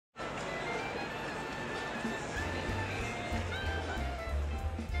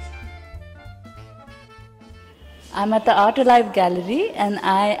I'm at the Art Alive Gallery and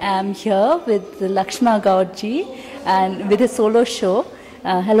I am here with Laxma Gaud ji and with a solo show.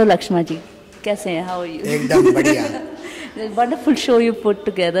 Hello Laxma ji, kaise hain? How are you? Ekdam badhiya. The wonderful show you put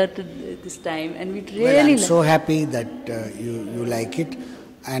together this time, and we really. Well, I'm so happy that you like it,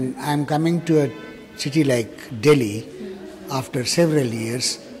 and I'm coming to a city like Delhi after several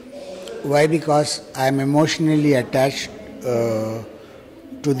years. Why? Because I'm emotionally attached to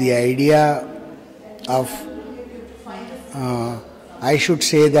the idea of. I should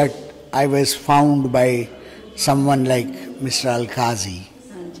say that I was found by someone like Mr. Al-Qazi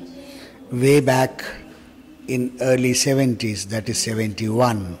way back in early 70s, that is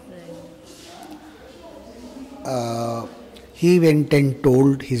 71. He went and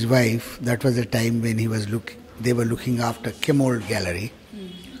told his wife, that was the time when they were looking after Kemold Gallery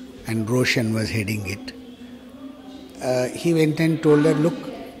and Roshan was heading it. He went and told her, look,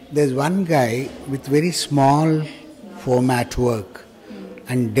 there's one guy with very small format work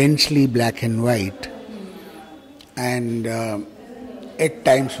and densely black and white, and at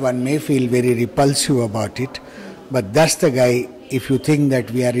times one may feel very repulsive about it, but that's the guy. If you think that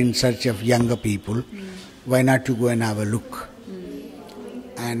we are in search of younger people, why not you go and have a look?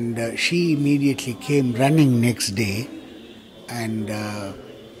 And she immediately came running next day, and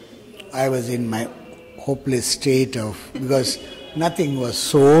I was in my hopeless state because nothing was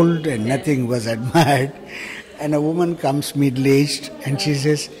sold and nothing was admired. And a woman comes middle-aged and she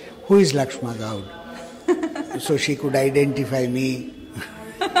says, who is Laxma Gaud? So she could identify me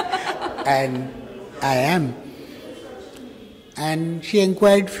and I am. And she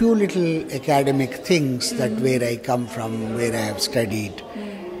inquired few little academic things that where I come from, where I have studied.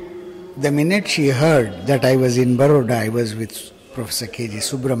 The minute she heard that I was in Baroda, I was with Professor K.G.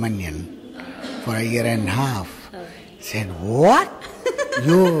 Subramanian for a year and a half. She said, what?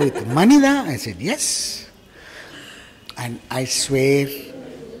 You with Manida? I said, yes. And I swear,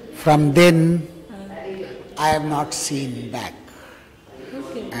 from then, I have not seen back.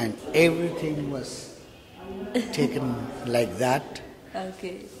 Okay. And everything was taken like that.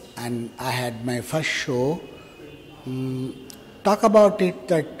 Okay. And I had my first show. Talk about it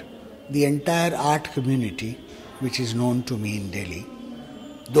that the entire art community, which is known to me in Delhi,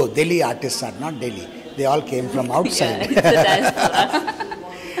 though Delhi artists are not Delhi, they all came from outside.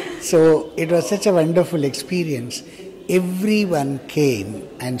 So it was such a wonderful experience. Everyone came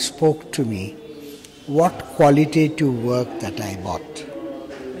and spoke to me what qualitative work that I brought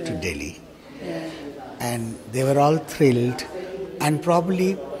to Delhi. Yeah. And they were all thrilled, and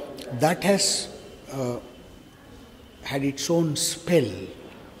probably that has had its own spell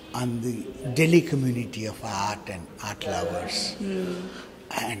on the Delhi community of art and art lovers.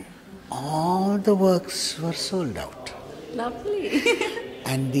 And all the works were sold out. Lovely.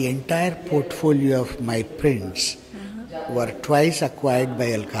 And the entire portfolio of my prints were twice acquired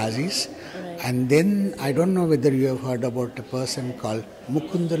by Al-Qazis. Right. And then, I don't know whether you have heard about a person called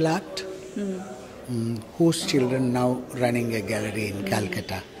Mukundalat, whose children now running a gallery in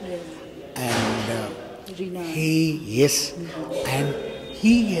Calcutta. Yes. And Rina. and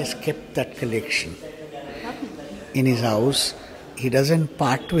he has kept that collection in his house. He doesn't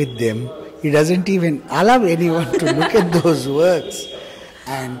part with them. He doesn't even allow anyone to look at those works.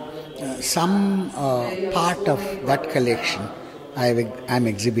 And some part of that collection I'm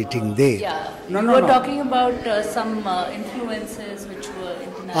exhibiting there. Yeah. You were talking about some influences which were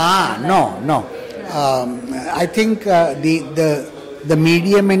international. No. I think the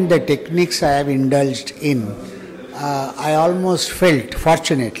medium and the techniques I have indulged in, I almost felt,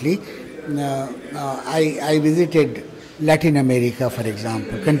 fortunately, I visited Latin America, for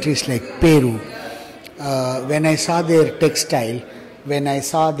example, countries like Peru. When I saw their textile, when I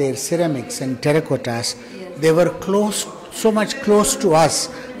saw their ceramics and terracottas, they were so much close to us.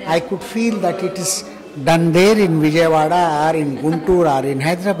 I could feel that it is done there in Vijayawada or in Guntur or in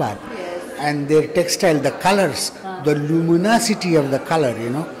Hyderabad. And their textile, the colors, the luminosity of the color,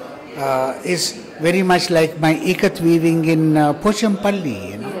 is very much like my ikat weaving in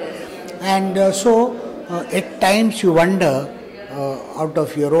Pochampalli, And so at times you wonder, out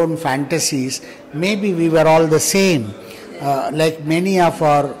of your own fantasies, maybe we were all the same. Like many of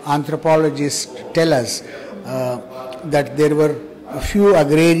our anthropologists tell us that there were a few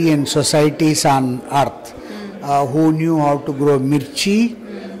agrarian societies on earth who knew how to grow mirchi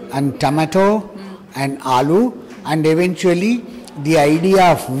and tomato and aloo, and eventually the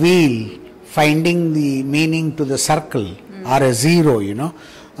idea of wheel, finding the meaning to the circle or a zero,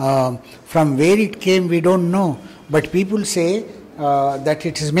 from where it came we don't know, but people say that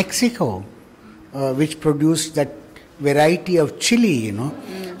it is Mexico which produced that variety of chili,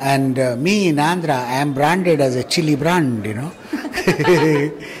 And me in Andhra, I am branded as a chili brand, you know.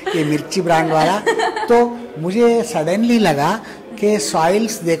 ये मिर्ची brand वाला. तो मुझे suddenly लगा कि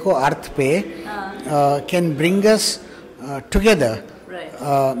soils देखो अर्थ पे can bring us together.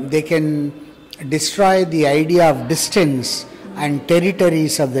 They can destroy the idea of distance and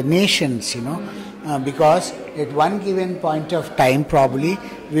territories of the nations, you know, because at one given point of time probably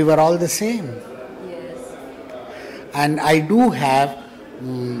we were all the same. Yes. And I do have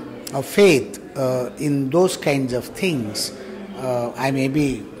a faith in those kinds of things. I may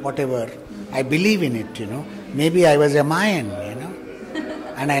be whatever, I believe in it, you know. Maybe I was a Mayan, you know.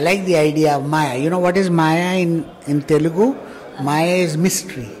 And I like the idea of Maya. You know what is Maya in Telugu? Maya is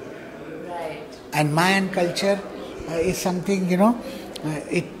mystery. Right. And Mayan culture is something, you know,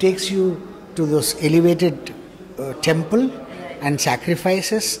 it takes you to those elevated temple and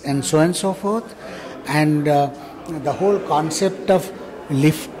sacrifices and so on and so forth. And the whole concept of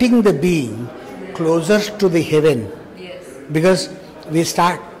lifting the being closer to the heaven. Yes. Because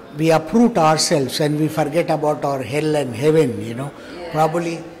we uproot ourselves and we forget about our hell and heaven, you know. Yeah.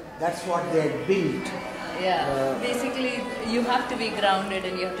 Probably that's what they had built. Yeah. Basically, you have to be grounded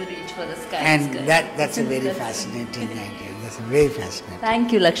and you have to reach for the sky. And that's a very fascinating idea. That's very fascinating.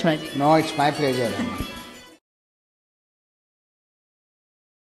 Thank you, Laxma ji. No, it's my pleasure.